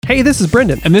Hey, this is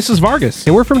Brendan. And this is Vargas.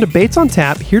 And we're from Debates on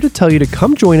Tap, here to tell you to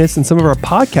come join us and some of our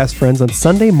podcast friends on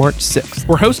Sunday, March 6th.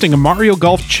 We're hosting a Mario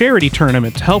Golf charity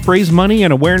tournament to help raise money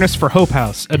and awareness for Hope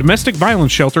House, a domestic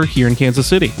violence shelter here in Kansas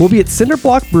City. We'll be at Cinder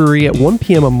Block Brewery at 1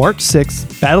 p.m. on March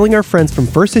 6th, battling our friends from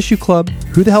First Issue Club,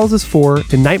 Who the Hell Is This For,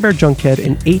 and Nightmare Junkhead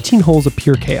in 18 holes of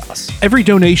pure chaos. Every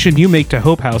donation you make to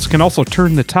Hope House can also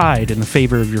turn the tide in the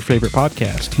favor of your favorite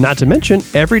podcast. Not to mention,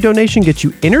 every donation gets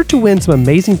you entered to win some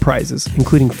amazing prizes,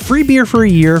 including free beer for a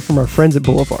year from our friends at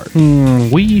Boulevard.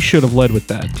 We should have led with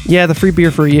that. Yeah, the free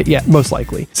beer for a year. Yeah, most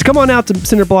likely. So come on out to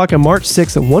Cinder Block on March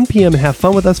 6th at 1 p.m. and have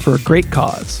fun with us for a great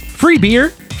cause. Free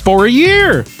beer for a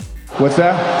year. What's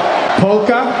that?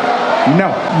 Polka?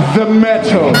 No, the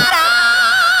metal.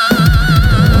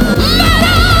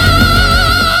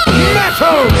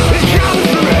 Metal! It comes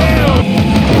from hell!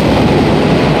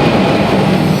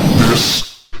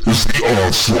 This is the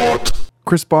onslaught.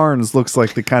 Chris Barnes looks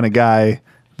like the kind of guy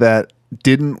that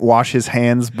didn't wash his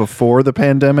hands before the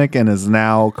pandemic and is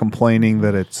now complaining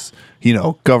that it's,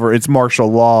 it's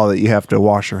martial law that you have to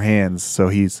wash your hands. So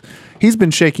he's been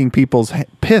shaking people's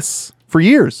piss for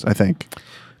years, I think.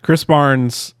 Chris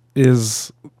Barnes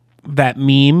is that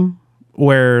meme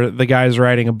where the guy's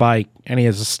riding a bike and he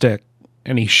has a stick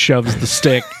and he shoves the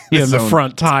stick in the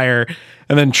front tire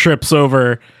and then trips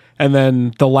over. And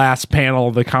then the last panel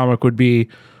of the comic would be,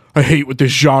 I hate what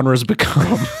this genre's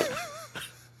become.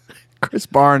 Chris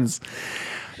Barnes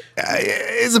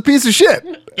is a piece of shit.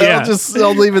 Yeah.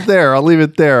 I'll leave it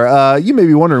there. You may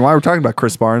be wondering why we're talking about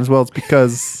Chris Barnes. Well, it's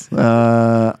because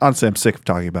honestly, I'm sick of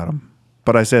talking about him.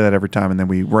 But I say that every time, and then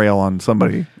we rail on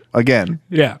somebody again.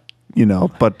 Yeah.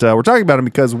 But we're talking about him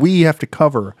because we have to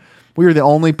cover. We are the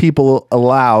only people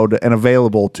allowed and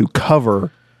available to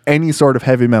cover any sort of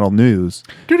heavy metal news.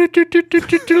 Because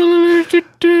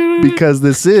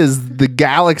this is the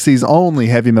galaxy's only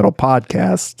heavy metal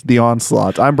podcast, The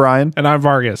Onslaught. I'm Brian. And I'm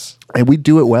Vargas. And we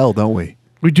do it well, don't we?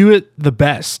 We do it the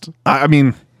best. I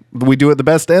mean, we do it the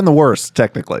best and the worst,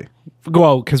 technically.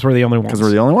 Well, because we're the only ones. Because we're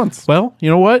the only ones. Well,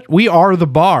 you know what? We are the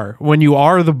bar. When you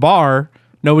are the bar,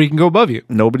 nobody can go above you.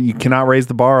 You cannot raise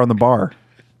the bar on the bar.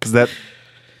 Because that...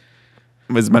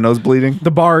 Is my nose bleeding? The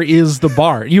bar is the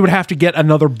bar. You would have to get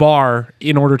another bar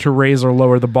in order to raise or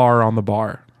lower the bar on the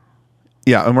bar.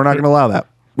 Yeah, and we're not going to allow that.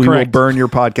 We Correct. will burn your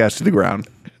podcast to the ground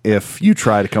if you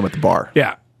try to come at the bar.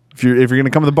 Yeah. If you're going to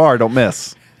come at the bar, don't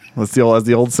miss. As the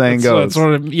old saying goes.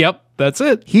 Yep, that's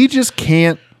it. He just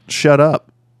can't shut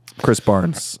up, Chris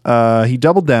Barnes. He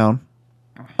doubled down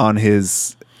on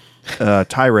his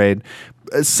tirade,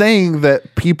 saying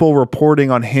that people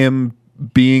reporting on him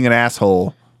being an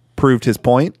asshole proved his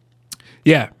point.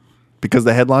 Yeah. Because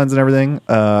the headlines and everything.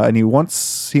 And he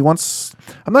wants,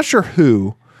 I'm not sure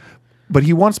who, but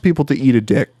he wants people to eat a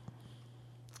dick.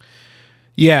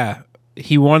 Yeah.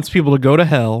 He wants people to go to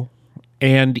hell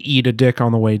and eat a dick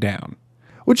on the way down.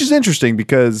 Which is interesting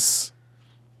because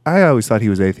I always thought he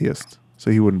was atheist,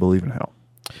 so he wouldn't believe in hell.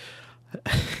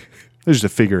 It's just a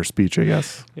figure of speech, I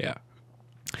guess. Yeah.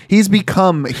 He has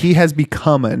become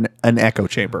an echo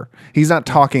chamber. He's not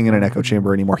talking in an echo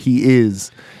chamber anymore. He is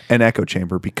an echo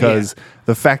chamber because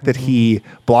the fact that he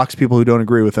blocks people who don't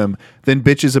agree with him, then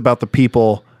bitches about the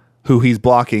people who he's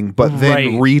blocking, but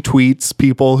then retweets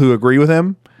people who agree with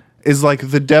him is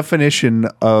like the definition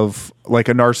of like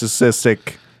a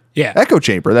narcissistic echo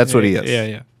chamber. That's what he is.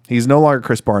 Yeah. He's no longer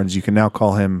Chris Barnes. You can now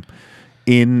call him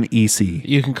in EC.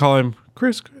 You can call him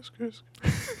Chris.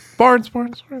 Barnes.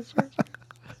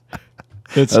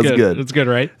 That's good. That's good,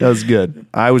 right? That was good.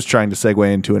 I was trying to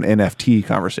segue into an NFT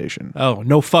conversation. Oh,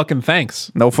 no fucking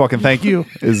thanks. No fucking thank you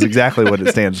is exactly what it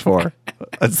stands for.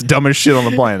 That's the dumbest shit on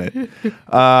the planet.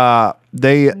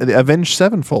 The Avenged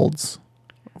Sevenfold's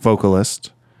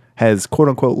vocalist has quote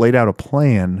unquote laid out a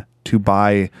plan to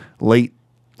buy late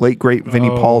great Vinnie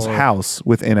Paul's house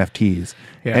with NFTs.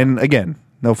 Yeah. And again,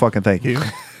 no fucking thank you.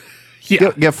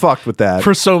 Yeah. Get fucked with that.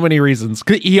 For so many reasons.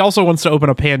 He also wants to open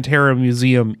a Pantera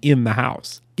museum in the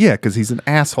house. Yeah, because he's an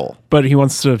asshole. But he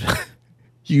wants to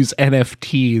use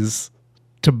NFTs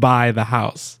to buy the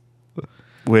house.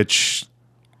 Which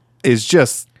is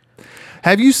just...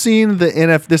 Have you seen the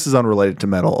NFT? This is unrelated to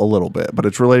metal a little bit, but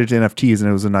it's related to NFTs, and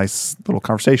it was a nice little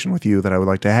conversation with you that I would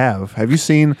like to have. Have you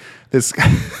seen this?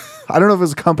 I don't know if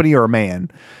it's a company or a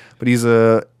man, but he's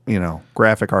a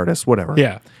graphic artist, whatever.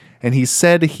 Yeah. And he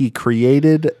said he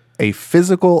created a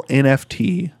physical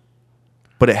NFT,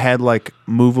 but it had like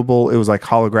movable. It was like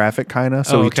holographic kind of.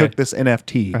 So he took this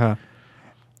NFT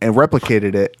and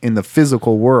replicated it in the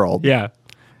physical world. Yeah.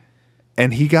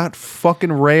 And he got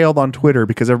fucking railed on Twitter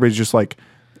because everybody's just like,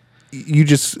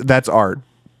 that's art.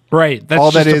 Right. That's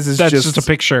All that just is that's just just a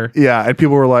picture. Yeah, and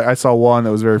people were like, I saw one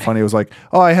that was very funny. It was like,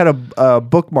 oh, I had a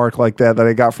bookmark like that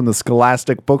I got from the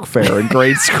Scholastic Book Fair in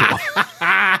grade school.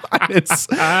 It's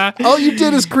all you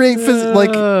did is create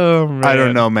I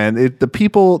don't know, man.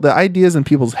 The ideas in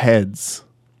people's heads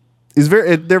is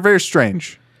they're very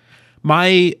strange.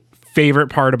 My favorite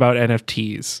part about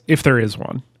NFTs, if there is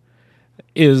one,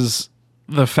 is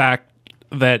the fact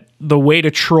that the way to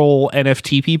troll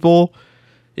NFT people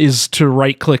is to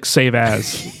right-click save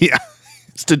as. Yeah,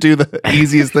 it's to do the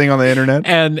easiest thing on the internet.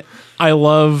 And I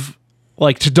love,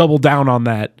 like, to double down on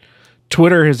that.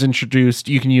 Twitter has introduced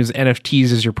you can use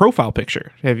NFTs as your profile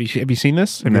picture. Have you seen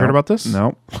this? Have you heard about this?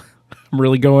 No. I'm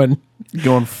really going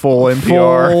Full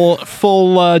NPR.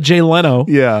 full Jay Leno.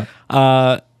 Yeah.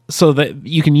 So that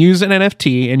you can use an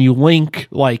NFT and you link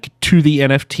like to the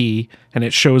NFT and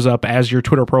it shows up as your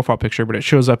Twitter profile picture, but it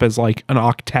shows up as like an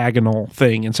octagonal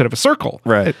thing instead of a circle.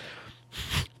 Right.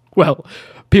 Well,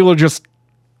 people are just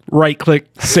right click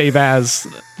save as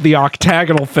the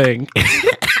octagonal thing.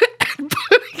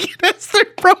 That's their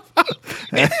profile.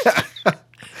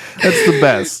 That's the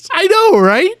best. I know,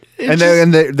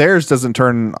 right? Theirs doesn't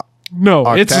turn No,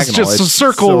 octagonal. it's just a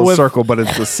circle still with a circle, but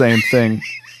it's the same thing.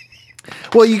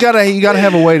 Well, you gotta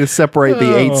have a way to separate the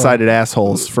 8-sided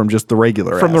assholes from just the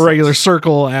regular from the assholes. regular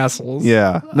circle assholes.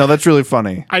 Yeah, no, that's really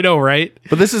funny. I know, right?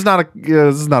 But this is not a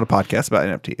podcast about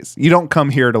NFTs. You don't come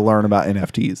here to learn about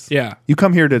NFTs. Yeah. you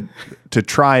come here to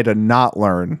try to not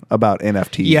learn about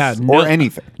NFTs. Yeah, or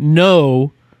anything.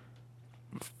 No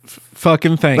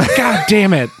fucking thing. God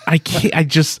damn it! I can't. I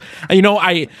just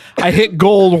I hit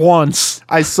gold once.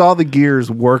 I saw the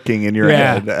gears working in your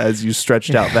Yeah. head as you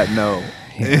stretched out that no.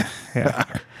 Yeah.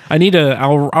 I need to.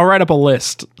 I'll write up a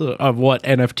list of what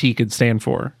NFT could stand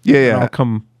for. Yeah, And yeah. I'll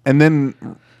come. And then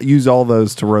use all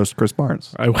those to roast Chris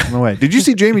Barnes. I will. No way. Did you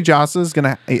see Jamie Jossa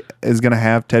is gonna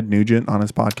have Ted Nugent on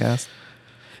his podcast?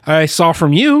 I saw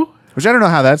from you. Which I don't know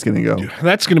how that's gonna go.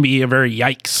 That's going to be a very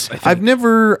yikes. I think.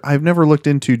 I've never looked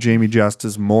into Jamie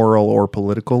Josta's moral or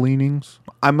political leanings.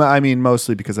 I mean,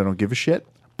 mostly because I don't give a shit.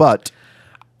 But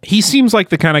He seems like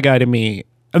the kind of guy to me,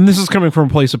 and this is coming from a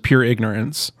place of pure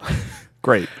ignorance.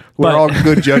 great, where But- all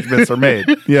good judgments are made.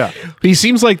 Yeah, He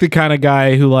seems like the kind of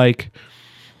guy who, like,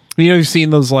 you've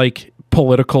seen those like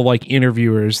political like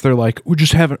interviewers. They're like, we're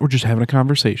just having a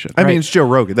conversation. I right? mean, it's Joe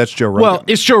Rogan. That's Joe Rogan. Well,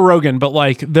 it's Joe Rogan, but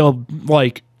like they'll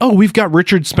like, oh, we've got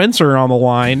Richard Spencer on the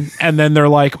line, and then they're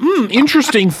like,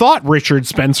 interesting thought, Richard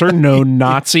Spencer, no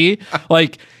Nazi.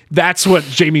 Like that's what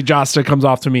Jamie Josta comes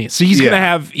off to me. So he's gonna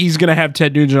have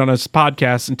Ted Nugent on his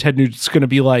podcast, and Ted Nugent's gonna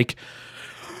be like,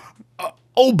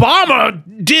 Obama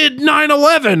did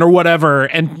 9/11 or whatever,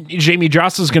 and Jamie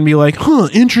Josta's gonna be like,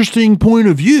 interesting point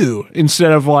of view,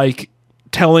 instead of like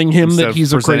telling him Instead that of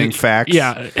he's presenting a great facts.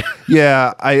 Yeah.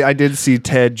 Yeah, I did see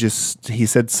Ted he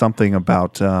said something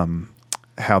about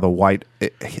how the white,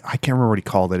 I can't remember what he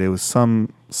called it. It was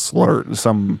some slur,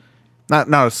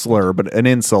 not a slur, but an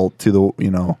insult to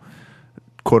the,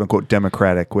 quote unquote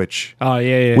Democratic, which Oh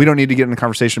yeah. we don't need to get in a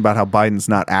conversation about how Biden's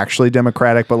not actually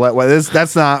Democratic, but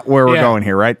that's not where we're Yeah. going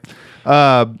here, right?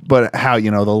 But how, the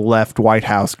left White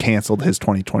House canceled his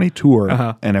 2020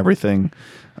 tour and everything.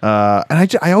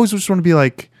 And I always just want to be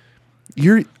like,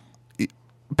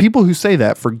 people who say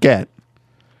that forget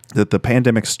that the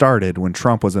pandemic started when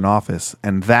Trump was in office,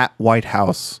 and that White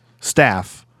House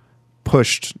staff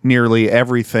pushed nearly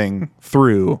everything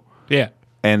through. Yeah.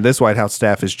 And this White House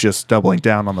staff is just doubling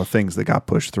down on the things that got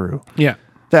pushed through Yeah.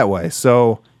 that way.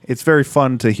 So it's very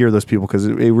fun to hear those people because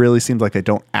it really seems like they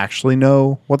don't actually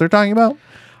know what they're talking about.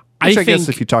 Which I guess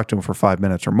if you talk to them for 5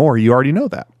 minutes or more, you already know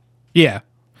that. Yeah.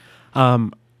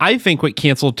 I think what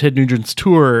canceled Ted Nugent's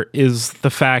tour is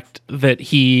the fact that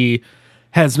he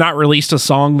has not released a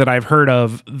song that I've heard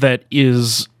of that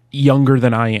is younger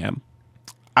than I am.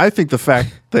 I think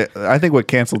what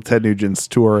canceled Ted Nugent's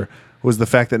tour was the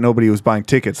fact that nobody was buying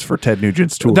tickets for Ted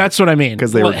Nugent's tour. That's what I mean.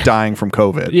 Because they were dying from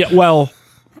COVID. Yeah, well,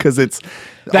 Because it's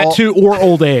that too, or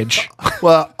old age.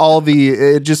 Well,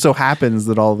 it just so happens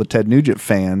that all the Ted Nugent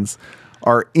fans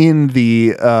are in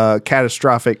the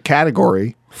catastrophic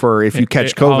category for if you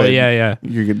catch COVID. Oh, yeah.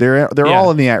 They're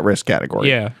all in the at-risk category.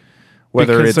 Yeah.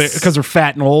 Whether because they're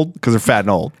fat and old because they're fat and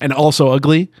old and also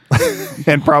ugly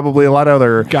and probably a lot of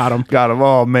other Got 'em.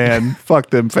 Oh man, fuck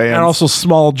them fans. and also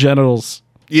small genitals.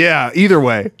 yeah. Either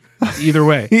way,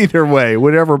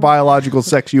 whatever biological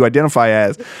sex you identify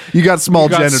as, you got small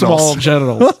Got genitals. small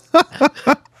genitals.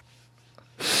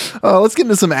 Let's get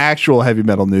into some actual heavy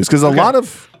metal news because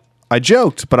I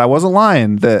joked, but I wasn't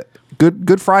lying that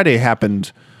Good Friday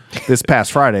happened this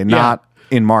past Friday, not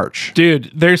in March. Dude,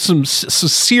 there's some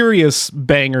serious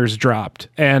bangers dropped.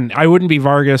 And I wouldn't be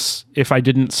Vargas if I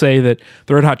didn't say that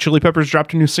the Red Hot Chili Peppers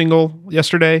dropped a new single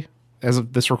yesterday as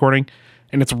of this recording.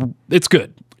 And it's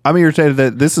good. I'm irritated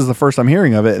that this is the first I'm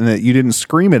hearing of it and that you didn't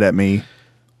scream it at me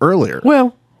earlier.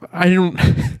 Well, I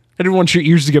didn't want your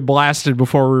ears to get blasted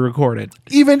before we recorded.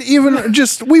 Even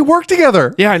just we work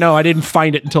together. Yeah, I know. I didn't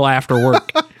find it until after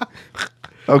work.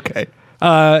 Okay.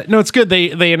 No, it's good.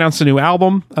 They announced a new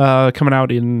album coming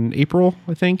out in April,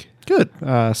 I think. Good.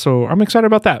 So I'm excited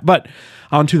about that. But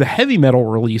on to the heavy metal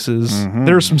releases.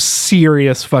 There are some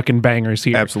serious fucking bangers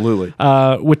here. Absolutely.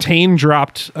 Watain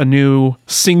dropped a new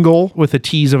single with a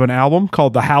tease of an album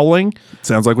called The Howling.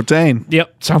 Sounds like Watain.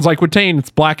 Yep, sounds like Watain. It's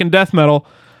black and death metal,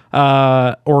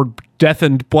 or death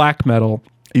and black metal.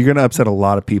 You're going to upset a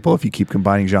lot of people if you keep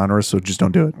combining genres, so just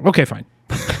don't do it. Okay, fine.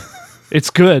 It's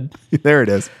good. There it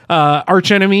is.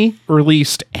 Arch Enemy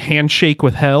released Handshake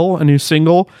with Hell, a new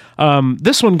single.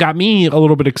 This one got me a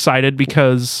little bit excited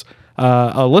because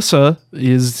Alyssa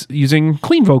is using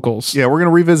clean vocals. Yeah, we're going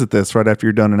to revisit this right after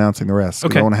you're done announcing the rest.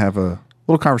 'Cause Okay. I want to have a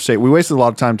little conversation. We wasted a lot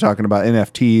of time talking about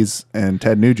NFTs and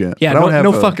Ted Nugent. Yeah, but I wanna have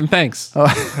no a- fucking thanks.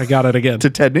 I got it again. to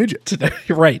Ted Nugent.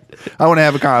 You're right. I want to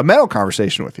have a metal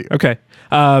conversation with you. Okay.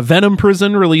 Venom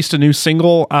Prison released a new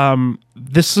single.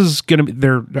 This is going to be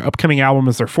their upcoming album,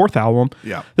 is their fourth album.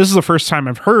 Yeah. This is the first time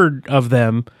I've heard of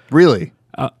them. Really?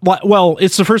 Well,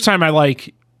 it's the first time I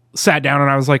sat down and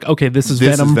I was like, okay, this is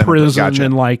Venom Prison gotcha.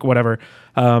 and whatever.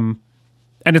 And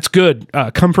it's good.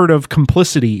 Comfort of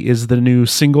Complicity is the new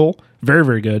single. Very,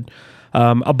 very good.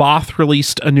 Aboth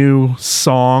released a new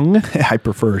song. I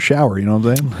prefer a shower, you know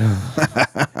what I'm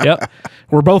saying? Yep.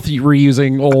 We're both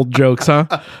reusing old jokes, huh?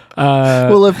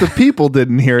 Well, if the people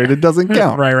didn't hear it, it doesn't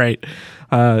count. Right.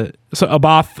 So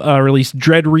Aboth released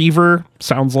Dread Reaver.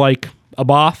 Sounds like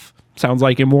Aboth. Sounds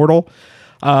like Immortal.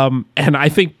 And I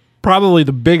think probably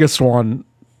the biggest one,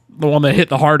 the one that hit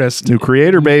the hardest. New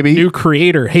creator, baby. New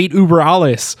creator. Hate Uber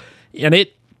Alles. And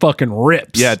it fucking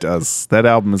rips. Yeah, it does. That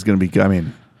album is going to be good. I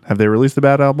mean, have they released a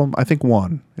bad album? I think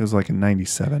one. It was like in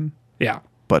 97. Yeah.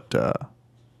 But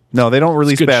no, they don't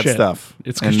release good bad shit. stuff.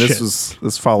 It's and good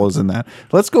this follows in that.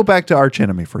 Let's go back to Arch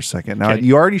Enemy for a second. Now, Okay.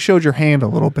 you already showed your hand a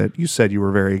little bit. You said you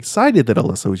were very excited that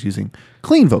Alyssa was using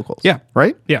clean vocals. Yeah.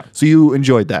 Right? Yeah. So you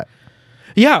enjoyed that.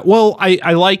 Yeah. Well,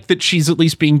 I like that she's at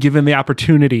least being given the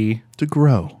opportunity. To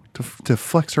grow, to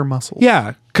flex her muscles.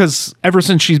 Yeah. Because ever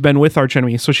since she's been with Arch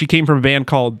Enemy, so she came from a band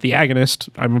called The Agonist.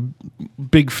 I'm a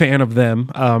big fan of them.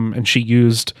 And she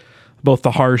used both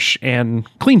the harsh and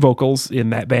clean vocals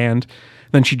in that band.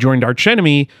 Then she joined Arch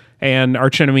Enemy, and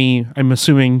Arch Enemy, I'm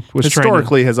assuming, was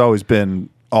Historically has always been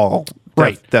all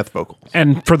death vocals.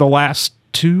 and for the last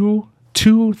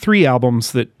three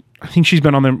albums that I think she's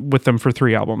been on them with them for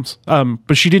 3 albums.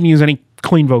 But she didn't use any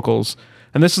clean vocals,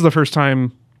 and this is the first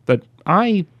time that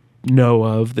I know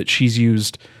of that she's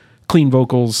used clean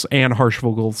vocals and harsh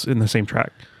vocals in the same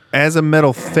track. As a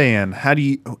metal fan, how do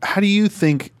you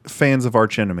think fans of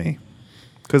Arch Enemy?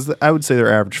 Because I would say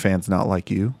their average fan's not like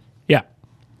you. Yeah.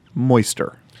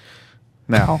 Moister.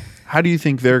 Now, how do you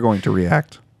think they're going to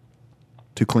react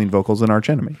to clean vocals in Arch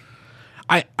Enemy?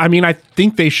 I mean, I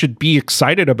think they should be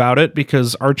excited about it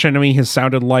because Arch Enemy has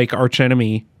sounded like Arch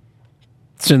Enemy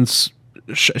since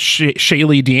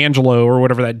Shaylee D'Angelo or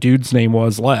whatever that dude's name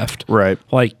was left. Right.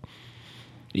 Like,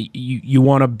 you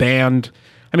want a band.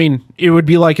 I mean, it would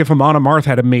be like if Amon Amarth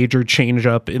had a major change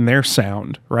up in their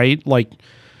sound, right? Like,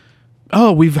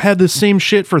 oh, we've had the same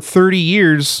shit for 30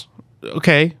 years.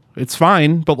 Okay, it's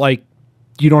fine, but like,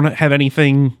 you don't have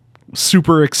anything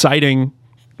super exciting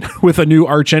with a new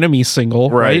Arch Enemy single,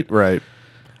 right? Right.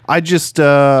 I just,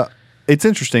 it's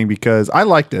interesting because I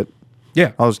liked it.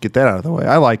 Yeah. I'll just get that out of the way.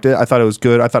 I liked it. I thought it was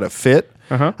good. I thought it fit.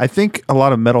 Uh-huh. I think a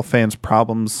lot of metal fans'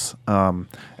 problems, and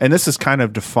this is kind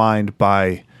of defined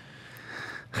by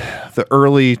the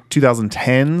early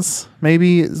 2010s,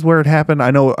 maybe is where it happened. I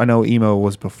know emo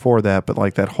was before that, but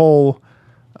like that whole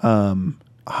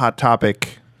Hot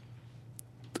Topic,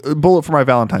 Bullet for My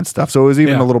Valentine stuff. So it was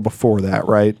even Yeah. a little before that,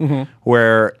 right? Mm-hmm.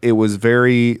 Where it was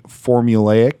very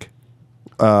formulaic.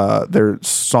 Their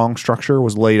song structure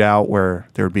was laid out where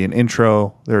there would be an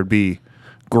intro, there would be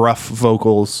gruff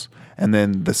vocals, and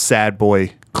then the sad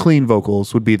boy clean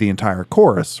vocals would be the entire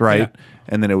chorus, right? Yeah.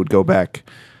 And then it would go back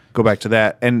to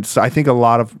that. And so I think a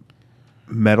lot of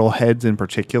metalheads in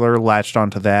particular latched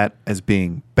onto that as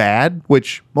being bad,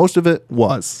 which most of it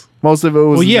was. Most of it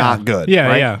was Well, yeah. not good. Yeah,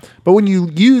 right? yeah. But when you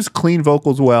use clean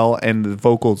vocals well and the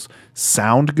vocals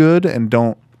sound good and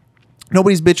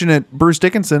nobody's bitching at Bruce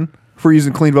Dickinson for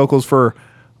using clean vocals for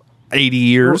 80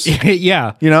 years.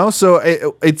 Yeah. You know, so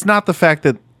it's not the fact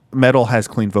that metal has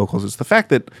clean vocals. It's the fact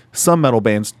that some metal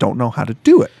bands don't know how to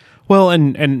do it. Well,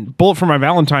 and Bullet for My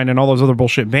Valentine and all those other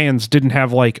bullshit bands didn't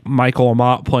have like Michael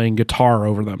Amott playing guitar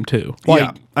over them too. Like,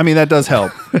 Yeah, I mean that does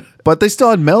help, but they still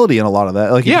had melody in a lot of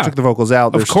that. Like if Yeah, you took the vocals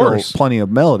out, there's still course. plenty of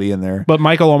melody in there. but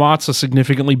Michael Amott's a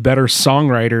significantly better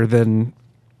songwriter than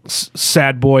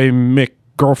Sad Boy Mick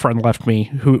Girlfriend Left Me,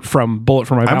 who from Bullet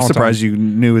for My I'm Valentine. surprised you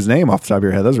knew his name off the top of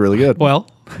your head. That's really good. Well,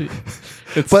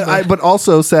 it's but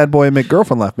also Sad Boy Mick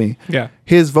Girlfriend Left Me. Yeah.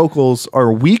 his vocals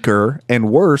are weaker and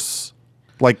worse,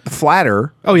 like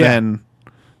flatter. Oh, yeah.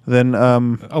 Than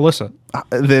Alyssa.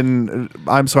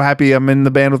 I'm so happy I'm in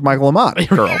the band with Michael Amott.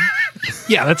 Girl.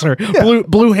 Yeah, that's her.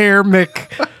 Blue hair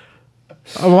Mick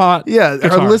Amott. Yeah,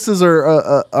 guitar. our lists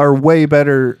are way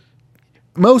better.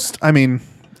 Most, I mean,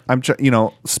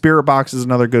 Spirit Box is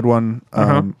another good one.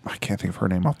 I can't think of her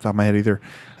name off the top of my head either.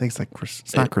 I think it's like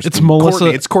it's not Christine. It's Melissa-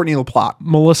 Courtney. It's Courtney LaPlante.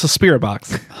 Melissa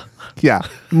Spiritbox. Yeah,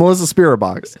 Melissa Spirit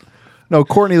Box. No,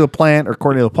 Courtney LaPlante or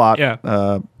Courtney LaPlante.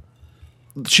 Yeah.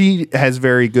 She has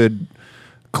very good,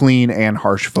 clean and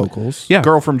harsh vocals. Yeah.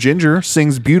 Girl from Ginger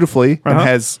sings beautifully and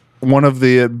has one of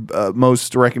the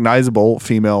most recognizable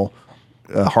female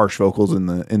harsh vocals in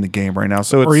the game right now.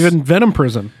 So it's Or even Venom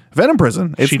Prison. Venom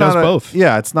Prison. It's She not does both.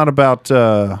 Yeah, it's not about.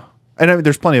 And I mean,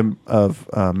 there's plenty of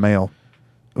male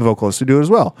vocalists who do it as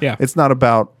well. Yeah. it's not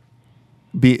about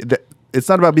it's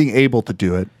not about being able to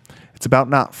do it. It's about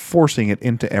not forcing it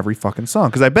into every fucking song.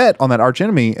 Because I bet on that Arch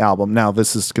Enemy album, now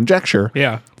this is conjecture,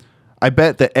 Yeah. I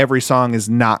bet that every song is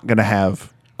not going to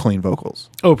have clean vocals.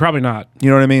 Oh, probably not.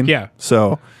 You know what I mean? Yeah.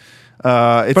 So,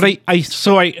 it's,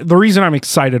 But the reason I'm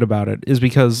excited about it is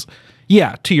because,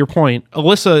 yeah, to your point,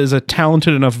 Alyssa is a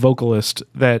talented enough vocalist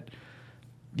that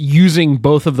using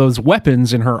both of those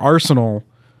weapons in her arsenal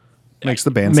makes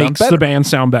the band sound makes better. the band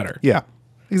sound better. Yeah,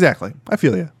 exactly. I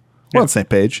feel you. We're on the same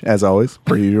page as always,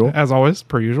 per usual. As always,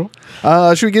 per usual.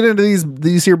 Should we get into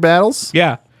these here battles?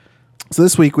 Yeah. So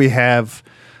this week we have,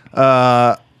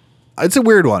 it's a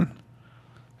weird one.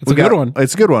 It's a good one.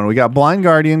 It's a good one. We got Blind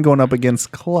Guardian going up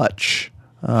against Clutch.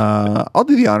 I'll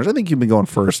do the honors. I think you've been going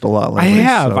first a lot I lately.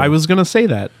 have. so- I was going to say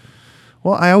that.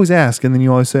 Well, I always ask, and then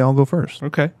you always say I'll go first.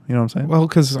 Okay. You know what I'm saying? Well,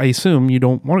 because I assume you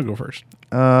don't want to go first.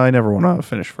 I never want to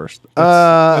finish first.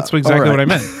 That's exactly all what I right.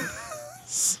 meant.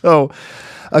 So,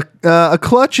 a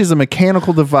clutch is a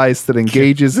mechanical device that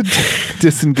engages and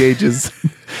disengages.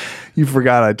 You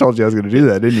forgot I told you I was going to do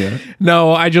that, didn't you?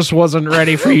 No, I just wasn't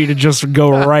ready for you to just go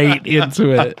right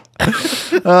into it.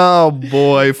 Oh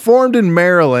boy! Formed in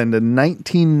Maryland in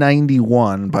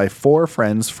 1991 by four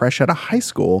friends fresh out of high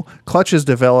school, Clutch has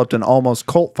developed an almost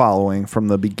cult following from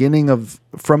the beginning,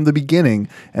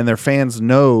 and their fans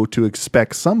know to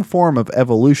expect some form of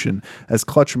evolution as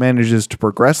Clutch manages to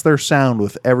progress their sound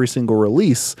with every single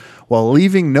release, while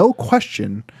leaving no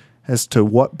question as to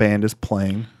what band is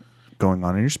playing going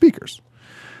on in your speakers.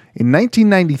 In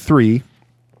 1993,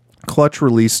 Clutch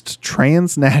released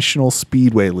Transnational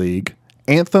Speedway League,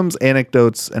 Anthems,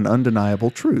 Anecdotes, and Undeniable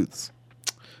Truths.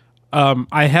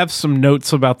 I have some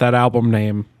notes about that album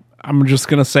name. I'm just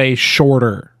going to say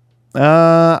shorter.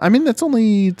 I mean, that's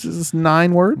only just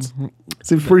 9 words.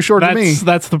 Seems pretty short to me.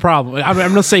 That's the problem. I'm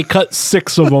going to say cut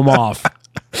 6 of them off.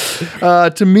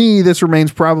 To me, this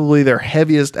remains probably their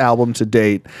heaviest album to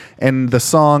date, and the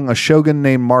song A Shogun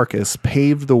Named Marcus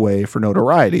paved the way for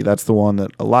notoriety. That's the one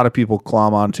that a lot of people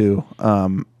clomb onto. It's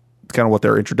kind of what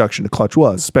their introduction to Clutch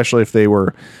was, especially if they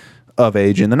were of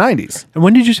age in the 90s. And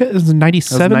when did you say it was That was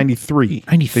 97? 93.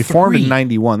 93. They formed in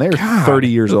 91. They are 30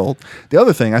 years old. The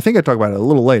other thing, I think I talk about it a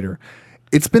little later,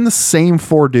 it's been the same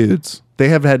 4 dudes. They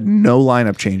have had no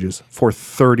lineup changes for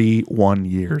 31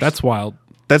 years. That's wild.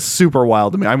 That's super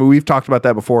wild to me. I mean, we've talked about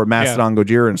that before with Mastodon,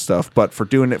 Gojira, and stuff, but for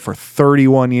doing it for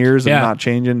 31 years and Yeah. not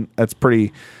changing, that's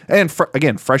pretty. And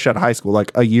again, fresh out of high school,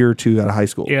 like a year or 2 out of high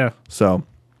school. Yeah. So,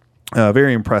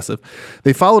 very impressive.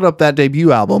 They followed up that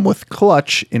debut album with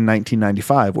Clutch in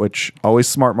 1995, which always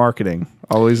smart marketing.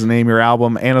 Always name your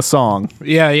album and a song.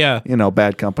 Yeah. You know,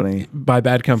 Bad Company. By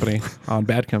Bad Company. On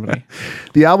Bad Company.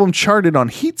 The album charted on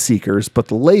Heat Seekers, but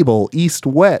the label East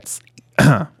West,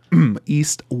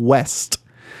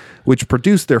 which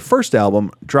produced their first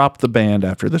album, dropped the band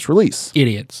after this release.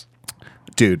 Idiots.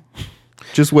 Dude,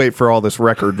 just wait for all this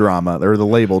record drama, or the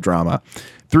label drama.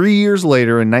 3 years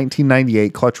later, in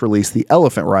 1998, Clutch released The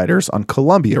Elephant Riders on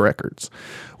Columbia Records.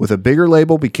 With a bigger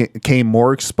label came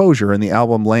more exposure, and the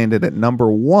album landed at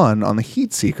number 1 on the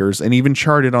Heat Seekers and even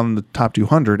charted on the top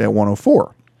 200 at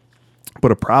 104.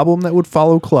 But a problem that would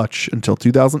follow Clutch until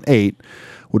 2008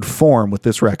 would form with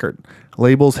this record.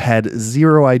 Labels had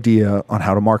zero idea on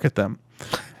how to market them.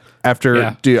 After,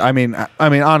 Yeah. dude, I mean,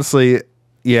 honestly,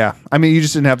 Yeah, I mean, you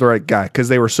just didn't have the right guy because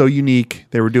they were so unique.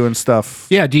 They were doing stuff.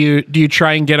 Yeah, do you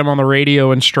try and get them on the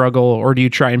radio and struggle, or do you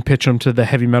try and pitch them to the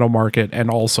heavy metal market and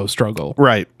also struggle?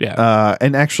 Right. Yeah.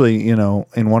 And actually, in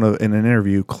an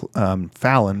interview,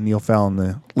 Neil Fallon,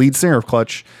 the lead singer of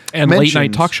Clutch, And late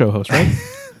night talk show host, right?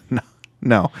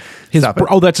 No, His stop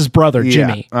it. that's his brother,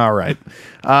 Jimmy. Yeah. All right.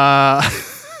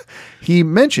 He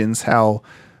mentions how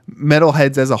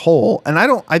metalheads as a whole, and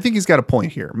I think he's got a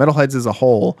point here. Metalheads as a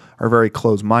whole are very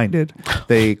close-minded.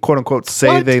 They quote unquote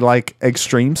say they like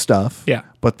extreme stuff. Yeah.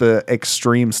 But the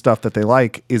extreme stuff that they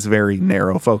like is very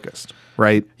narrow focused,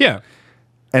 right? Yeah.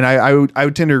 And I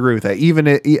would tend to agree with that.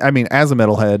 As a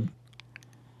metalhead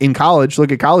in college,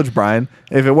 look at college Brian.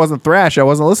 If it wasn't thrash, I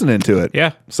wasn't listening to it.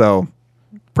 Yeah. So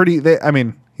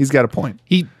he's got a point.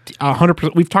 He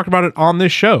 100%. We've talked about it on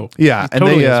this show. Yeah, He and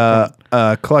totally has a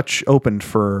point. Clutch opened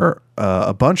for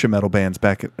a bunch of metal bands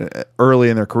back early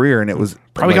in their career, and it was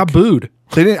Probably got booed.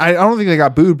 They didn't. I don't think they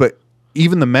got booed, but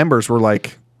even the members were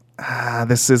like,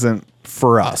 "This isn't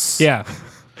for us. Yeah.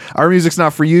 Our music's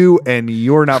not for you, and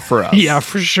you're not for us." Yeah,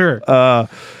 for sure.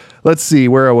 Let's see,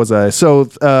 where was I? So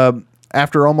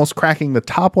after almost cracking the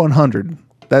top 100,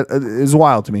 that is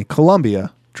wild to me.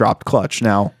 Columbia dropped Clutch.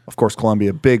 Now, of course,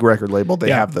 Columbia, big record label,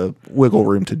 they have the wiggle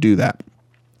room to do that.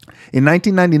 In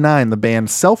 1999, the band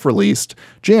self-released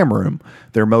Jam Room,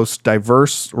 their most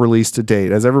diverse release to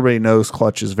date. As everybody knows,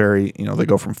 Clutch is very, they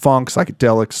go from funk,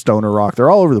 psychedelic, stoner rock. They're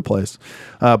all over the place.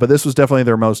 But this was definitely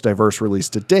their most diverse release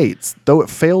to date. Though it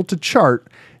failed to chart,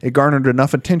 it garnered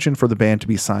enough attention for the band to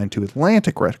be signed to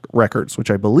Atlantic Records, which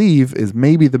I believe is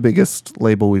maybe the biggest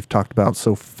label we've talked about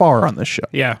so far on this show.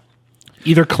 Yeah.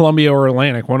 Either Columbia or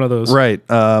Atlantic, one of those. Right.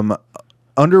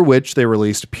 Under which they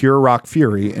released Pure Rock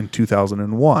Fury in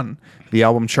 2001. The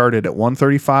album charted at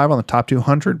 135 on the top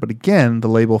 200, but again, the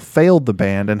label failed the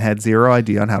band and had zero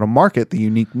idea on how to market the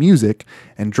unique music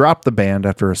and dropped the band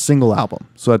after a single album.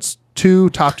 So that's 2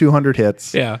 top 200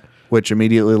 hits, which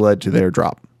immediately led to their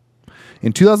drop.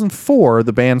 In 2004,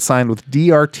 the band signed with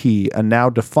DRT, a now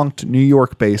defunct New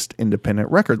York-based independent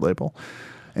record label,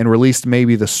 and released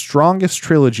maybe the strongest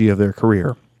trilogy of their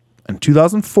career. In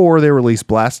 2004, they released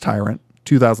Blast Tyrant,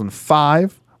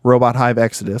 2005, Robot Hive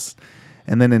Exodus,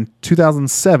 and then in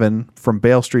 2007, From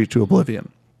Bale Street to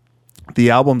Oblivion.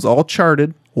 The albums all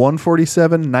charted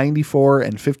 147, 94,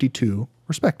 and 52,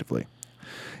 respectively.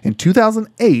 In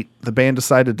 2008, the band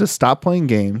decided to stop playing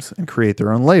games and create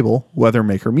their own label,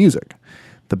 Weathermaker Music.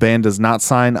 The band does not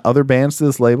sign other bands to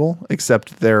this label,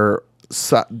 except the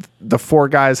 4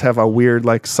 guys have a weird,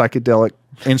 psychedelic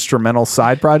instrumental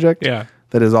side project. Yeah.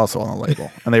 That is also on the label.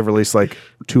 And they've released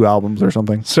 2 albums or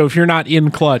something. So if you're not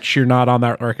in Clutch, you're not on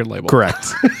that record label. Correct.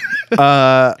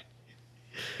 The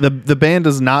band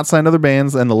does not sign other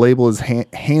bands, and the label is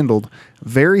handled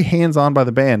very hands-on by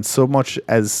the band, so much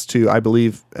as to, I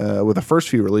believe, with the first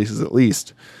few releases at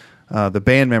least, the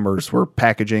band members were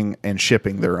packaging and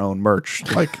shipping their own merch,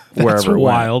 wherever it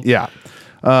wild. went.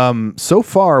 Yeah. So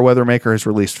far, Weathermaker has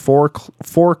released 4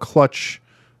 Clutch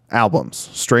albums.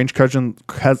 Strange Cousin.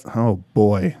 Oh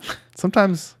boy,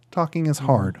 sometimes talking is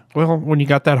hard. Well, when you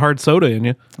got that hard soda in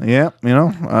you. Yeah,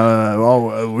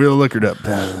 real liquored up.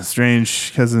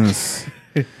 Strange Cousins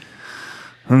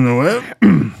from the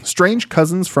West. Strange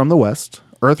Cousins from the West,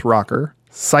 Earth Rocker,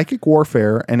 Psychic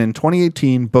Warfare, and in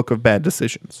 2018, Book of Bad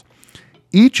Decisions.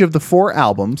 Each of the 4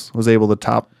 albums was able to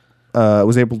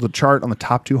chart on the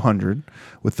top 200,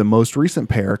 with the most recent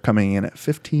pair coming in at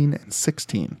 15 and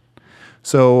 16.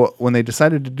 So when they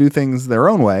decided to do things their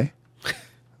own way,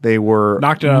 they were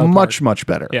knocked it out much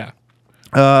better. Yeah.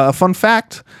 A fun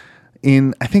fact,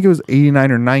 in I think it was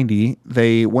 89 or 90,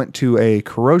 they went to a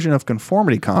Corrosion of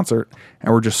Conformity concert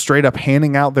and were just straight up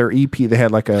handing out their EP. They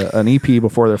had an EP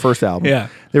before their first album. Yeah.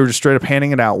 They were just straight up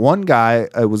handing it out. One guy,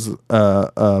 it was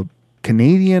a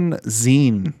Canadian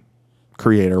zine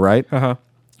creator, right? Uh-huh.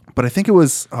 But I think it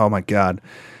was, oh my God,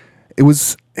 it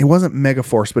wasn't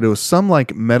Megaforce, but it was some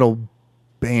metal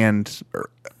band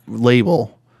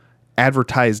label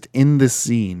advertised in this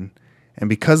zine, and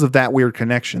because of that weird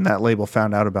connection, that label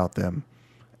found out about them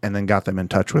and then got them in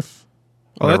touch with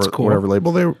that's cool. whatever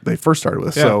label they first started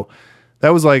with. Yeah. So that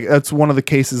was that's one of the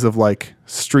cases of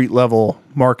street level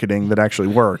marketing that actually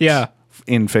worked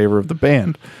in favor of the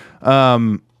band.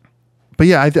 But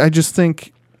yeah, I just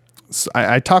think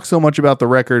I talk so much about the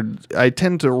record. I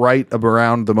tend to write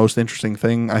around the most interesting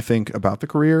thing I think about the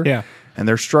career. Yeah. And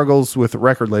their struggles with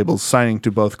record labels signing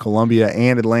to both Columbia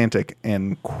and Atlantic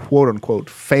and quote unquote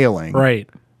failing. Right.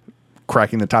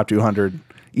 Cracking the top 200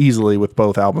 easily with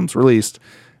both albums released,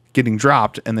 getting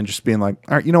dropped, and then just being like,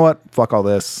 all right, you know what? Fuck all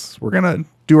this. We're going to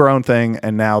do our own thing.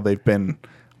 And now they've been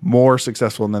more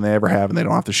successful than they ever have, and they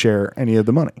don't have to share any of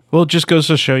the money. Well, it just goes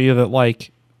to show you that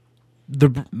like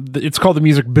it's called the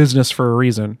music business for a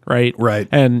reason, right? Right.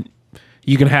 And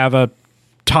you can have a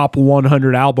top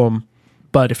 100 album,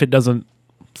 but if it doesn't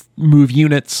move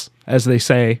units, as they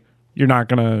say, you're not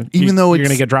gonna Even though you're it's-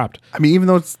 gonna get dropped. I mean, even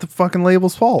though it's the fucking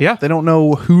label's fault. Yeah. They don't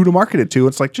know who to market it to.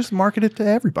 It's like, just market it to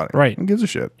everybody. Right. Who gives a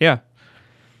shit? Yeah.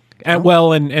 And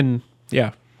well, and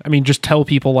yeah, I mean, just tell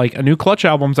people like a new Clutch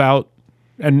album's out,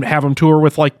 and have them tour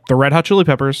with like the Red Hot Chili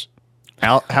Peppers.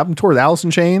 Have them tour with Alice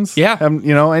in Chains. Yeah. Have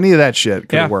 'em, any of that shit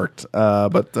could Yeah. have worked.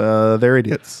 But they're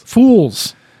idiots.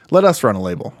 Fools. Let us run a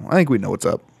label. I think we know what's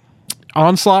up.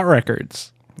 Onslaught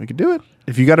Records. We could do it.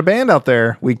 If you got a band out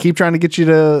there, we keep trying to get you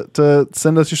to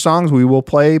send us your songs. We will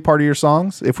play part of your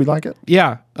songs if we like it.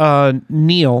 Yeah.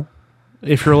 Neil,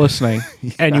 if you're listening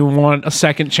and you want a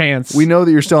second chance. We know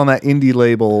that you're still on that indie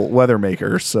label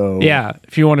Weathermaker, so Yeah.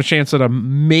 If you want a chance at a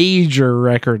major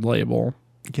record label,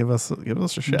 give us a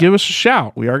shout. give us a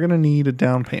shout We are going to need a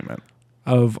down payment.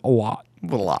 of a lot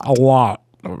A lot.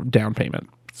 of down payment.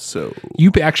 So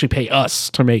You actually pay us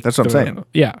to make. That's what I'm the- saying.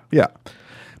 Yeah. yeah,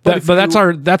 But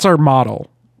that's our model.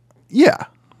 yeah,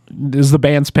 Is the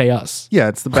bands pay us? yeah.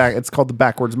 It's It's called the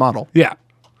backwards model. Yeah.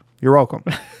 You're welcome.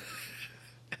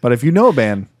 But if you know a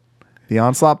band, the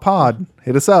Onslaught Pod,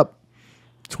 hit us up.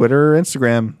 Twitter,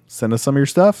 Instagram, send us some of your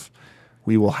stuff.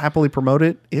 We will happily promote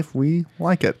it if we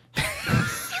like it.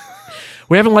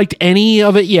 We haven't liked any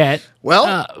of it yet. Make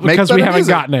because we better haven't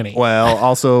music. gotten any. Well,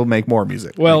 also make more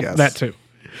music. I Well, guess. that too,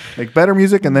 Make better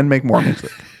music and then make more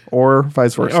music, or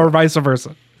vice versa. or vice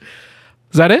versa.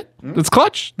 Is that it? That's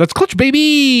Clutch. That's Clutch,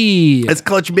 baby. It's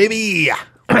Clutch, baby.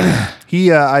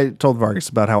 I told Vargas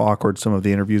about how awkward some of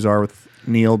the interviews are with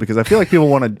Neil, because I feel like people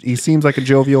want to. He seems like a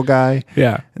jovial guy,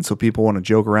 Yeah. and so people want to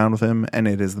joke around with him, and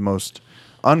it is the most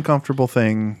uncomfortable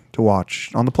thing to watch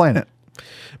on the planet.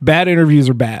 Bad interviews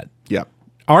are bad. Yeah.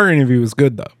 Our interview was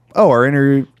good though. Oh, our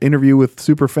interview with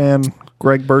superfan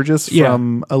Greg Burgess Yeah.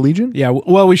 from Allegiant. Yeah.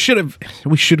 Well, we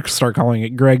should start calling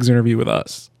it Greg's interview with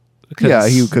us. Yeah,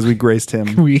 because we graced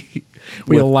him. we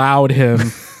allowed him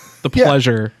the Yeah.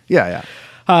 pleasure. Yeah.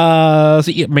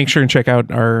 So yeah, make sure and check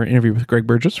out our interview with Greg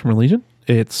Burgess from Allegiant.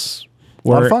 It's a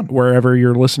lot of fun. wherever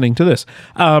you're listening to this.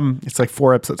 It's like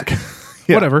 4 episodes.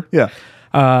 Yeah. Whatever. Yeah.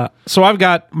 So I've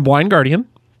got Blind Guardian.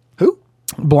 Who?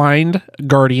 Blind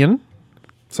Guardian.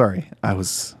 Sorry, I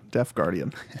was Deaf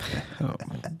Guardian. Oh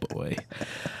boy.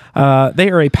 They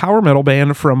are a power metal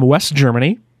band from West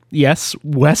Germany. Yes,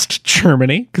 West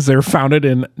Germany, because they were founded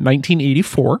in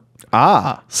 1984.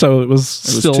 Ah, So it was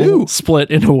still two. split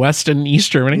into West and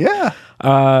East Germany.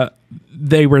 yeah.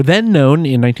 They were then known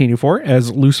in 1984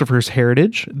 as Lucifer's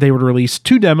Heritage. They would release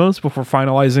 2 demos before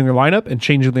finalizing their lineup and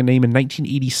changing their name in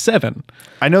 1987.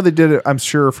 I know they did it, I'm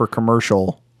sure, for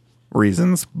commercial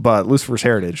reasons, but Lucifer's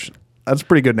Heritage, that's a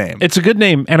pretty good name. It's a good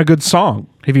name and a good song.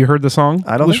 Have you heard the song?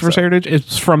 I don't think Lucifer's so. Heritage.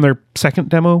 It's from their second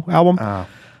demo album.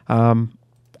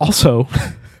 Also,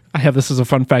 I have this as a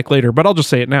fun fact later, but I'll just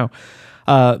say it now.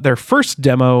 Their first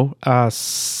demo,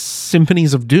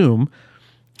 Symphonies of Doom,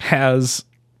 has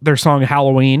their song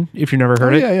Halloween. If you've never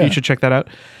heard it, yeah. you should check that out.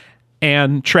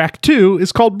 And track 2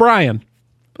 is called Brian.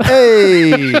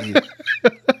 Hey,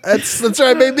 that's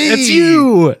right, baby. It's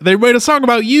you. They made a song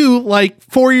about you like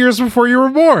 4 years before you were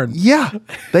born. Yeah,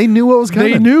 they knew what was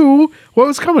coming. They knew what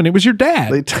was coming. It was your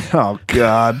dad. Oh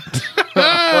God.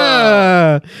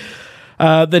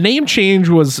 The name change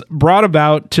was brought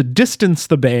about to distance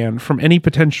the band from any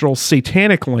potential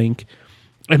satanic link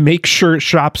and make sure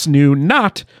shops knew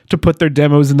not to put their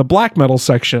demos in the black metal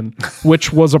section,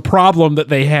 which was a problem that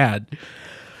they had.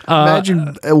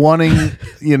 Imagine wanting,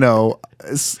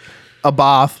 a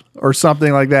bath or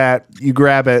something like that. You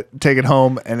grab it, take it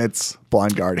home, and it's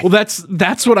Blind Guardian. Well,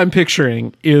 that's what I'm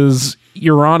picturing is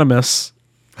Euronymous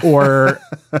or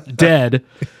Dead.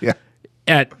 Yeah.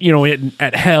 At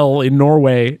Hell in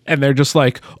Norway, and they're just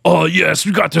like, oh yes,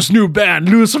 we got this new band,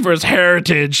 Lucifer's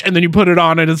Heritage, and then you put it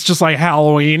on and it's just like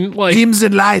Halloween. Like, Dims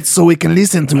and lights so we can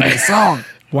listen to the song.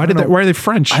 why are they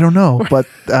French? I don't know, but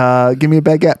give me a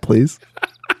baguette, please.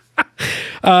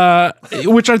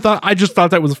 Which I just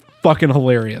thought that was fucking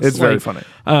hilarious. It's very funny.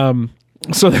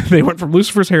 So they went from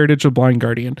Lucifer's Heritage to Blind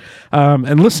Guardian,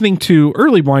 and listening to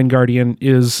early Blind Guardian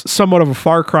is somewhat of a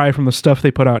far cry from the stuff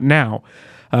they put out now.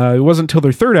 It wasn't until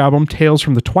their third album, Tales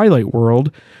from the Twilight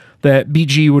World, that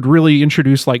BG would really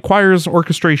introduce like choirs,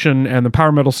 orchestration, and the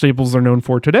power metal staples they're known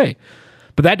for today.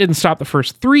 But that didn't stop the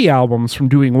first 3 albums from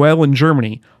doing well in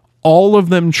Germany. All of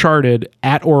them charted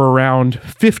at or around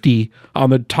 50 on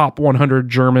the top 100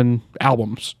 German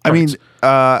albums. I mean,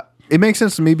 It makes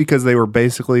sense to me because they were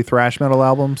basically thrash metal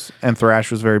albums, and thrash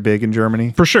was very big in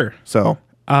Germany. For sure. So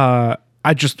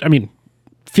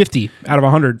 50 out of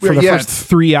 100 for the Yeah, first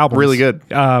 3 albums. really good.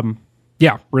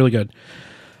 Yeah, really good.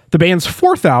 The band's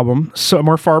 4th album,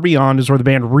 Somewhere Far Beyond, is where the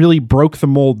band really broke the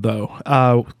mold,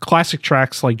 though. Classic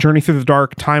tracks like Journey Through the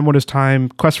Dark, Time What Is Time,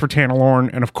 Quest for Tanalorn,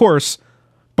 and of course,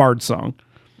 Bard Song.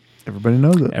 Everybody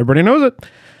knows it. Everybody knows it.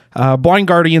 Blind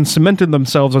Guardian cemented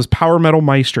themselves as power metal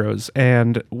maestros,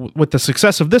 and with the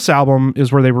success of this album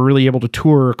is where they were really able to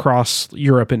tour across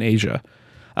Europe and Asia.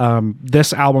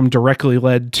 This album directly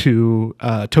led to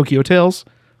Tokyo Tales,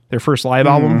 their first live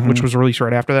album, which was released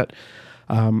right after that.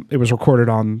 It was recorded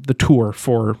on the tour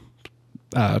for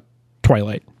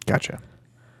Twilight. Gotcha.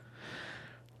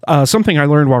 Something I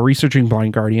learned while researching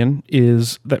Blind Guardian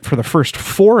is that for the first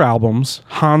 4 albums,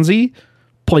 Hansi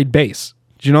played bass.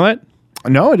 Did you know that?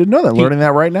 No, I didn't know that. Learning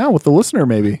that right now with the listener,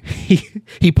 maybe.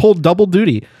 He pulled double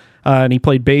duty, and he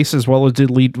played bass as well as did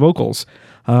lead vocals.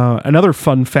 Another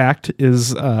fun fact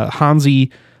is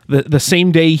Hansi, the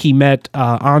same day he met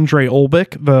Andre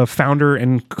Olbeck, the founder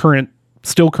and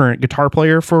still current guitar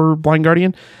player for Blind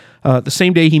Guardian, the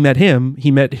same day he met him,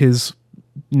 he met his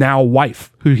now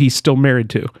wife, who he's still married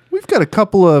to. We've got a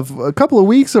couple of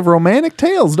weeks of romantic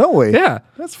tales, don't we? Yeah.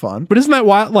 That's fun. But isn't that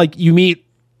wild? Like, you meet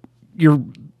your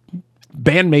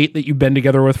bandmate that you've been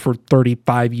together with for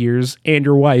 35 years and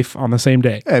your wife on the same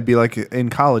day. Yeah, it'd be like in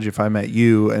college if I met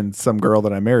you and some girl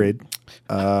that I married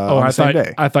on the same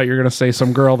day. I thought you were going to say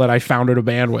some girl that I founded a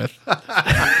band with.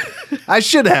 I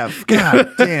should have.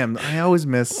 God damn. I always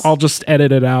miss. I'll just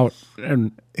edit it out.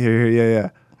 And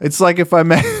Yeah. It's like if I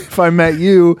met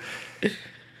you.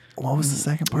 What was the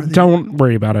second part of the don't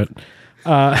worry about it.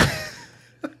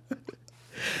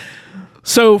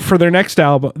 So for their next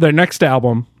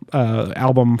album,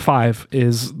 album 5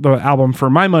 is the album, for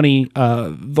my money,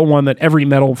 the one that every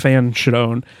metal fan should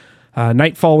own.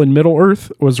 Nightfall in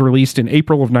Middle-earth was released in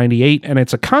April of 98, and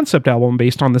it's a concept album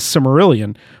based on the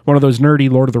Silmarillion, one of those nerdy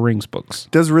Lord of the Rings books.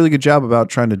 Does a really good job about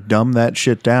trying to dumb that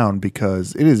shit down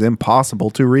because it is impossible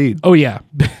to read. Oh, yeah.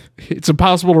 It's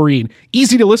impossible to read.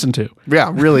 Easy to listen to.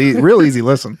 Yeah, really, real easy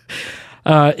listen.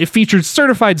 It featured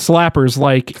certified slappers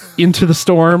like Into the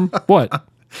Storm. What?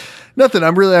 Nothing.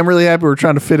 I'm really happy we're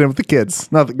trying to fit in with the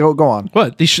kids. Nothing. Go on.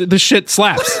 What? This shit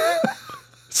slaps.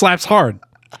 Slaps hard.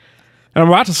 And I'm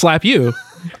about to slap you.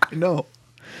 I know.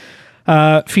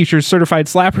 Features certified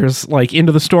slappers like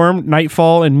Into the Storm,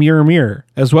 Nightfall, and Mirror Mirror,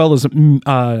 as well as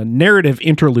narrative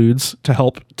interludes to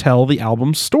help tell the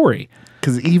album's story.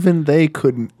 Because even they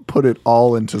couldn't put it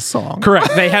all into song. Correct.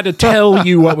 They had to tell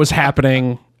you what was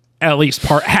happening at least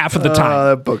half of the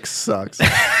time. That book sucks.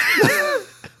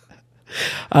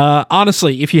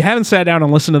 Honestly, if you haven't sat down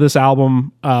and listened to this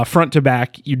album front to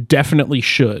back, you definitely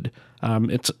should.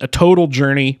 It's a total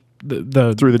journey.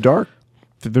 Through the dark.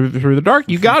 Through the dark.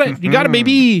 You got it. You got it,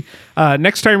 baby.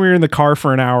 Next time you're in the car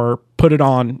for an hour, put it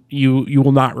on. You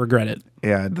will not regret it.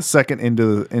 Yeah, the second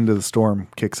Into the Storm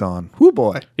kicks on. Whoo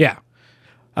boy. Yeah.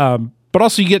 But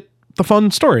also you get the fun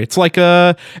story. It's like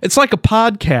a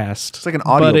podcast. It's like an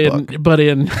audiobook. But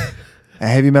in a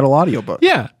heavy metal audiobook.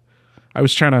 Yeah. I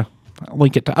was trying to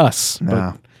link it to us.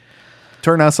 Nah.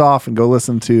 Turn us off and go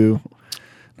listen to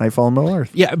Nightfall in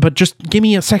Middle-earth. Yeah, but just give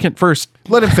me a second first.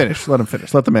 Let him finish.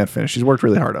 Let the man finish. He's worked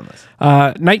really hard on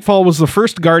this. Nightfall was the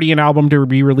first Guardian album to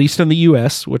be released in the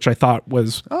U.S., which I thought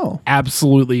was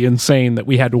absolutely insane that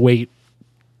we had to wait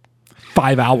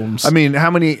 5 albums. I mean,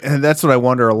 how many, and that's what I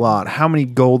wonder a lot, how many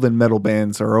golden metal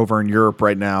bands are over in Europe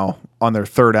right now on their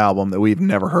 3rd album that we've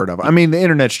never heard of? I mean, the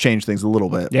internet's changed things a little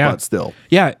bit, but still.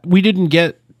 Yeah, we didn't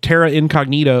get Terra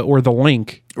Incognita or The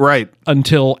Link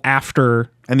until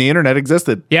after. And the internet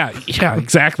existed. Yeah,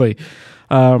 exactly.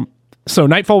 So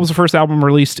Nightfall was the first album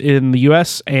released in the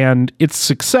U.S., and its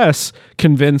success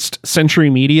convinced Century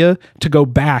Media to go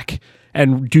back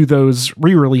and do those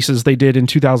re-releases they did in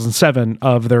 2007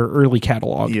 of their early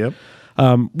catalog. Yep.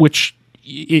 Which,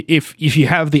 if you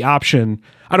have the option,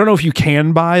 I don't know if you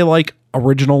can buy like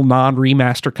original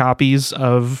non-remaster copies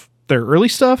of their early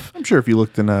stuff. I'm sure if you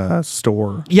looked in a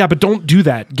store. Yeah, but don't do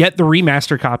that. Get the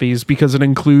remaster copies because it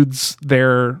includes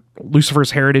their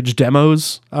Lucifer's Heritage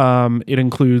demos. It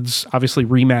includes, obviously,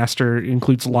 remaster. It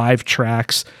includes live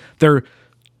tracks. They're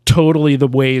totally the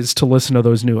ways to listen to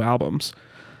those new albums.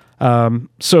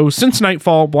 So since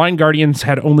Nightfall, Blind Guardians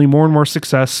had only more and more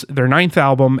success. Their 9th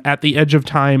album, At the Edge of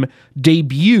Time,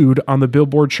 debuted on the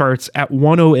Billboard charts at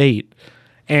 108.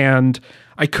 And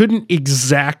I couldn't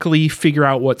exactly figure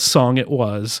out what song it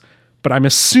was, but I'm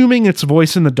assuming it's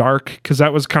Voice in the Dark because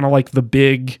that was kind of like the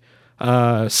big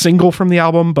single from the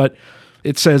album. But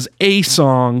it says a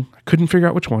song. I couldn't figure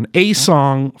out which one. A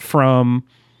song from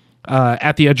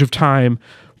At the Edge of Time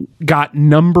got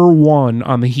number 1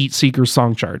 on the Heat Seeker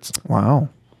song charts. Wow.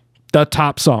 The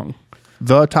top song.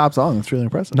 The top song. That's really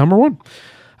impressive. Number 1.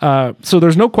 So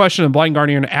there's no question that Blind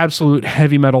Guardian are absolute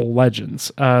heavy metal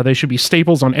legends. They should be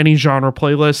staples on any genre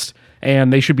playlist,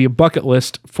 and they should be a bucket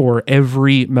list for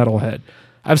every metalhead.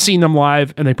 I've seen them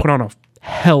live, and they put on a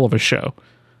hell of a show.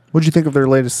 What'd you think of their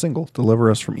latest single,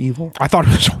 Deliver Us from Evil? I thought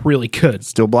it was really good.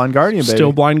 Still Blind Guardian, baby.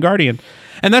 Still Blind Guardian.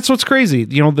 And that's what's crazy.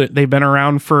 You know, they've been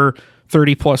around for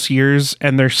 30 plus years,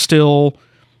 and they're still,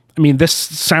 I mean, this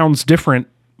sounds different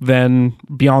than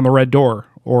Beyond the Red Door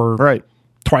or Right.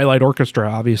 Twilight Orchestra,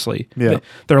 obviously. Yeah.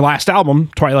 Their last album,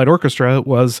 Twilight Orchestra,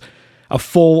 was a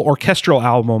full orchestral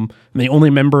album, and the only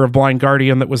member of Blind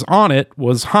Guardian that was on it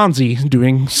was Hansi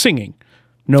doing singing.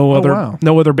 No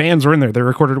other bands were in there. They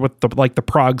recorded with the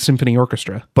Prague Symphony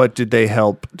Orchestra. But did they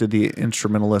help? Did the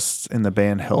instrumentalists in the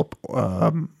band help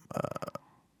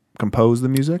compose the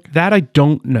music? That I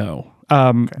don't know.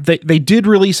 They did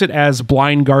release it as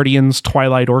Blind Guardian's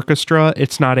Twilight Orchestra.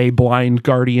 It's not a Blind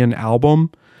Guardian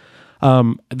album.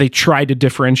 They tried to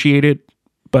differentiate it,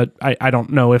 but I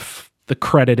don't know if the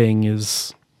crediting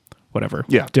is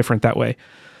different that way.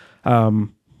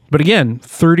 But again,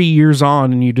 30 years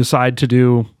on and you decide to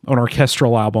do an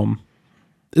orchestral album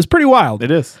is pretty wild.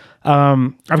 It is.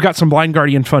 I've got some Blind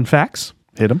Guardian fun facts.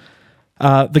 Hit them.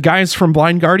 The guys from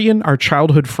Blind Guardian are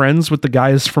childhood friends with the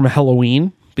guys from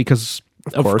Halloween because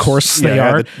of course they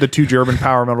are. The two German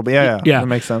power metal. Yeah, that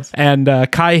makes sense. And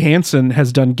Kai Hansen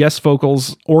has done guest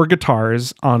vocals or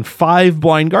guitars on 5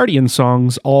 Blind Guardian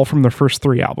songs, all from their first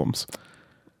 3 albums.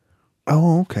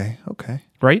 Oh, okay.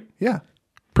 Right? Yeah.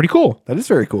 Pretty cool. That is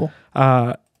very cool.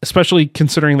 Especially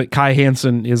considering that Kai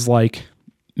Hansen is like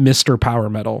Mr. Power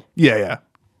Metal. Yeah.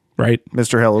 Right?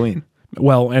 Mr. Halloween.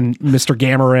 Well, and Mr.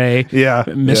 Gamma Ray. Yeah.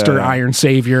 Mr. Yeah. Iron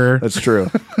Savior. That's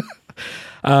true.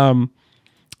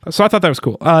 So I thought that was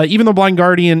cool. Even though Blind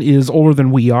Guardian is older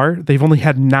than we are, they've only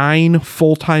had 9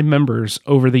 full-time members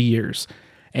over the years.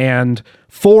 And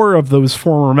 4 of those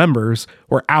former members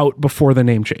were out before the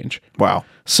name change. Wow.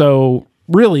 So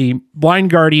really, Blind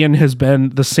Guardian has been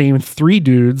the same 3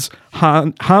 dudes,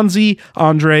 Hansi,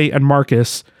 Andre, and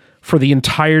Marcus, for the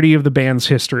entirety of the band's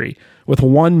history, with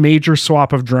one major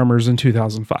swap of drummers in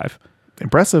 2005.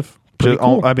 Impressive. Pretty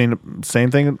cool. I mean,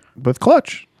 same thing with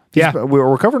Clutch. Yeah.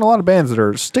 We're covering a lot of bands that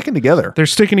are sticking together. They're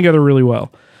sticking together really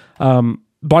well.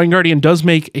 Blind Guardian does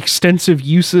make extensive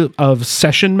use of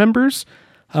session members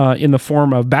in the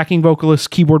form of backing vocalists,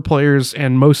 keyboard players,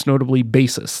 and most notably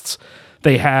bassists.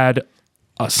 They had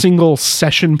a single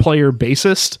session player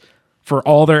bassist for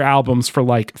all their albums for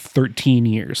like 13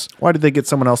 years. Why did they get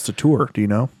someone else to tour? Do you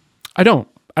know? I don't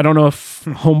know if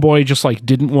Homeboy just like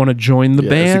didn't want to join the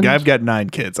band. I've got 9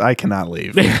 kids. I cannot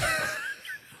leave.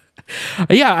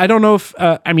 Yeah, I don't know if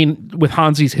I mean, with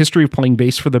Hansi's history of playing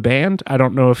bass for the band, I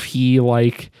don't know if he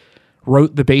like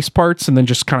wrote the bass parts and then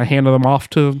just kind of handed them off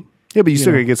to. Yeah, but you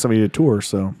still got to get somebody to tour.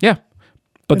 So yeah,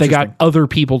 but they got other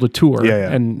people to tour.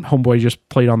 Yeah. And Homeboy just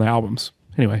played on the albums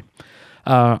anyway.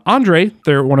 Andre,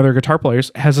 one of their guitar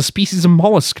players, has a species of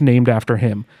mollusk named after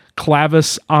him,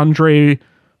 Clavis Andre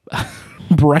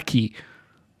Brecki.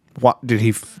 What did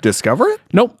he discover it?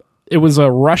 Nope, it was a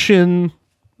Russian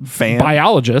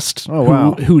biologist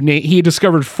who he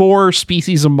discovered 4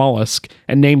 species of mollusk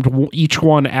and named each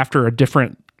one after a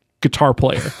different guitar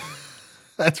player.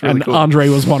 That's really cool. Andre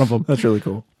was one of them. That's really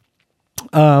cool.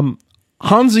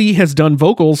 Hansi has done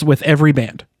vocals with every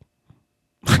band.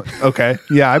 Okay.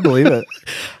 Yeah, I believe it.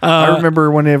 I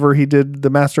remember whenever he did the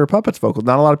Master of Puppets vocal.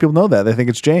 Not a lot of people know that. They think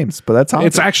it's James, but that's Hansi.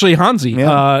 It's actually Hansi.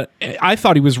 Yeah. I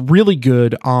thought he was really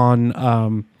good on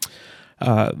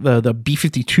the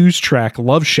B-52's track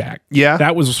Love Shack. Yeah.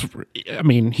 That was, I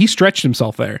mean, he stretched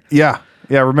himself there. Yeah.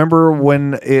 Remember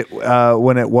when it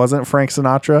wasn't Frank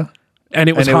Sinatra? And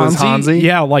it was Hansi?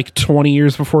 Yeah, like 20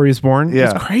 years before he was born.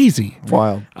 Yeah. It's crazy.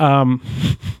 Wild.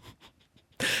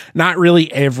 Not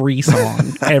really every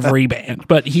song, every band,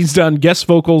 but he's done guest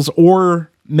vocals or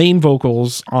main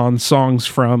vocals on songs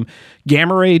from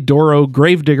Gamma Ray, Doro,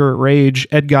 Gravedigger, Rage,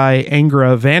 Edguy,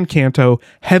 Angra, Van Canto,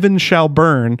 Heaven Shall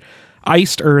Burn,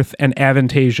 Iced Earth, and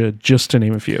Avantasia, just to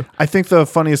name a few. I think the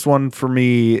funniest one for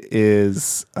me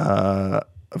is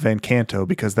Van Canto,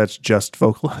 because that's just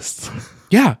vocalists.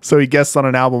 Yeah. So he guests on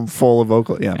an album full of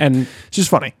vocal. Yeah. And it's just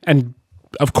funny. And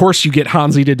of course you get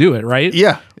Hansi to do it, right?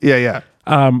 Yeah.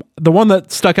 The one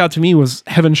that stuck out to me was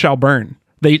Heaven Shall Burn.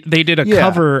 They did a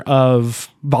cover of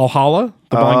Valhalla,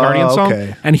 the Blind Guardian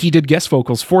song, and he did guest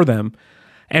vocals for them.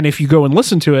 And if you go and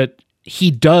listen to it,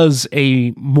 he does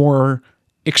a more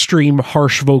extreme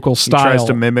harsh vocal style. Tries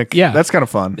to mimic. Yeah. That's kind of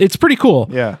fun. It's pretty cool.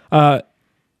 Yeah.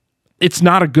 It's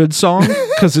not a good song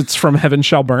because it's from Heaven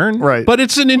Shall Burn. Right. But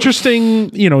it's an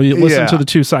interesting, you listen to the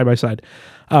two side by side.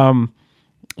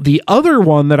 The other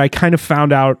one that I kind of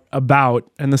found out about,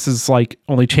 and this is like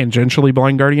only tangentially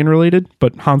Blind Guardian related,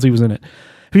 but Hansi was in it.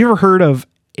 Have you ever heard of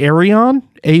Ayreon?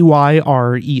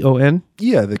 Ayreon?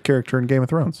 Yeah, the character in Game of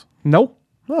Thrones. Nope.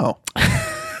 Oh.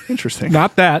 Interesting.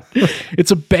 Not that. It's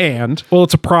a band. Well,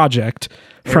 it's a project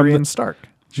from Arya Stark.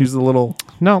 She's a little...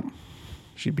 No.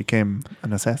 She became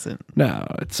an assassin. No,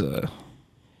 it's a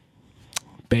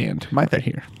band. My thing. Right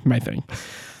here. My thing.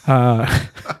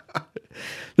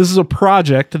 This is a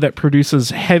project that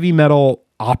produces heavy metal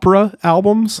opera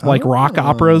albums, like rock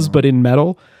operas, but in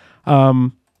metal.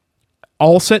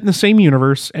 All set in the same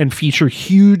universe and feature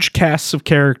huge casts of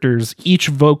characters, each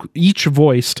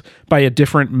voiced by a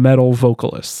different metal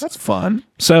vocalist. That's fun.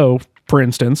 So, for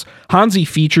instance, Hansi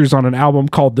features on an album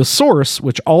called The Source,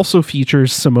 which also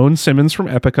features Simone Simmons from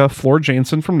Epica, Floor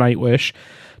Jansen from Nightwish,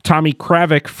 Tommy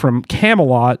Kravik from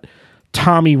Camelot,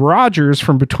 Tommy Rogers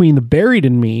from Between the Buried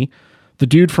and Me, the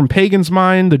dude from Pagan's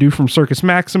Mind, the dude from Circus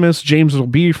Maximus, James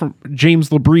Labrie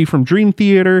from Dream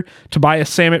Theater, Tobias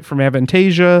Sammet from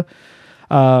Avantasia,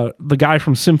 the guy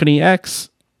from Symphony X.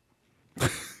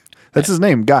 That's his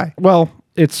name, Guy. Well,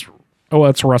 it's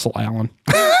Russell Allen.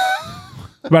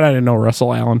 But I didn't know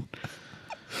Russell Allen.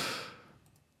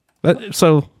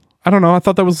 So I don't know. I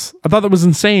thought that was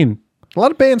insane. A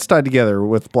lot of bands tied together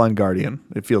with Blind Guardian,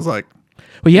 it feels like.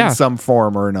 Well, yeah. In some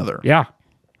form or another. Yeah.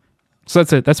 So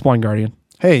that's it. That's Blind Guardian.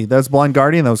 Hey, that's Blind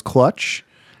Guardian. That was Clutch.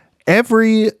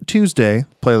 Every Tuesday,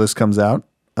 playlist comes out.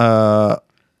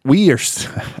 We are...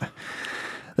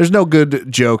 There's no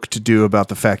good joke to do about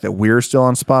the fact that we're still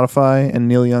on Spotify and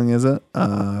Neil Young isn't.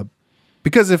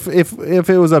 Because if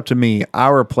it was up to me,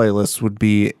 our playlist would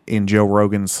be in Joe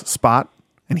Rogan's spot,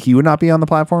 and he would not be on the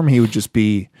platform. He would just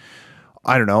be,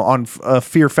 I don't know, on a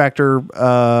Fear Factor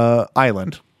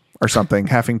island or something,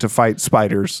 having to fight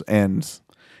spiders and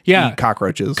eat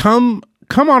cockroaches. Come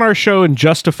on our show and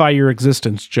justify your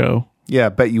existence, Joe. Yeah,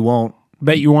 bet you won't.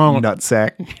 Bet you won't.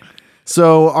 Nutsack.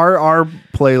 So our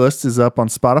playlist is up on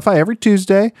Spotify every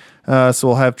Tuesday. So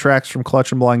we'll have tracks from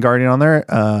Clutch and Blind Guardian on there.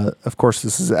 Of course,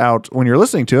 this is out when you're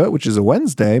listening to it, which is a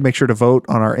Wednesday. Make sure to vote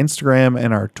on our Instagram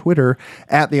and our Twitter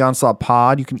at The Onslaught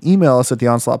Pod. You can email us at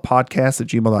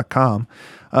theonsloughtpodcast@gmail.com.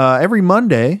 Every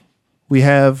Monday, we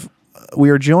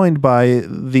are joined by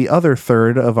the other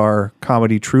third of our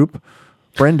comedy troupe,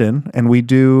 Brendan, and we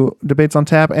do Debates on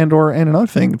Tap and another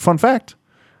thing. Fun fact.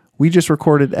 We just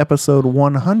recorded episode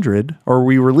 100, or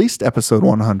we released episode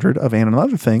 100 of And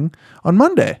Another Thing on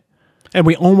Monday. And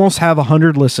we almost have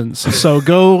 100 listens. So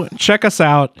go check us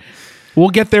out. We'll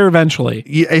get there eventually.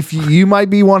 If you might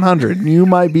be 100, you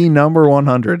might be number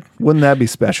 100. Wouldn't that be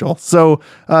special? So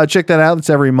check that out.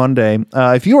 It's every Monday.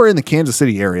 If you are in the Kansas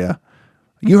City area,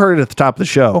 you heard it at the top of the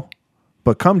show,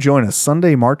 but come join us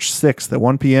Sunday, March 6th at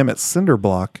 1 p.m. at Cinder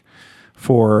Block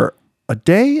for a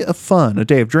day of fun, a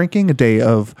day of drinking, a day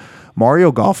of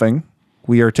Mario golfing.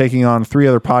 We are taking on 3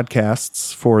 other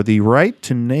podcasts for the right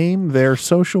to name their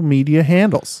social media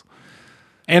handles.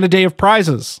 And a day of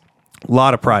prizes. A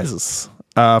lot of prizes.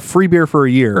 Free beer for a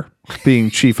year being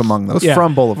chief among those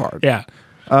from Boulevard. Yeah.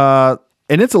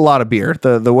 And it's a lot of beer.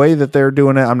 The way that they're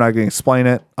doing it, I'm not going to explain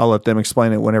it. I'll let them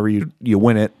explain it whenever you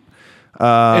win it.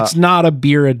 It's not a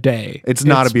beer a day. It's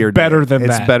not a beer a day. Better than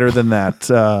that. It's better than that.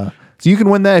 So you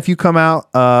can win that if you come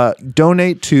out,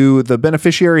 donate to the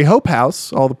beneficiary Hope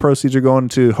House. All the proceeds are going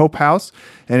to Hope House.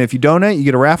 And if you donate, you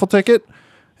get a raffle ticket.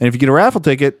 And if you get a raffle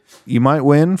ticket, you might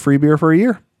win free beer for a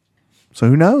year. So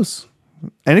who knows?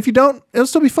 And if you don't, it'll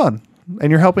still be fun. And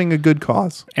you're helping a good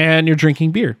cause. And you're drinking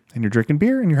beer. And you're drinking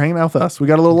beer and you're hanging out with us. We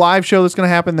got a little live show that's going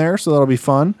to happen there, so that'll be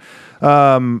fun.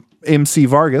 MC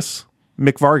Vargas,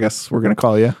 Mick Vargas, we're going to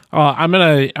call you. I'm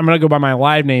gonna go by my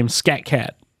live name, Scat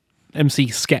Cat. MC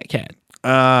Scat Cat.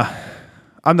 I'm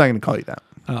not going to call you that.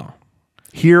 Oh.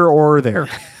 Here or there.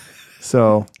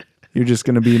 So you're just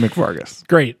going to be Mick Vargas.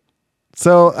 Great.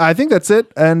 So I think that's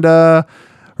it. And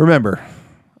remember,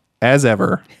 as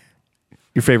ever,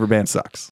 your favorite band sucks.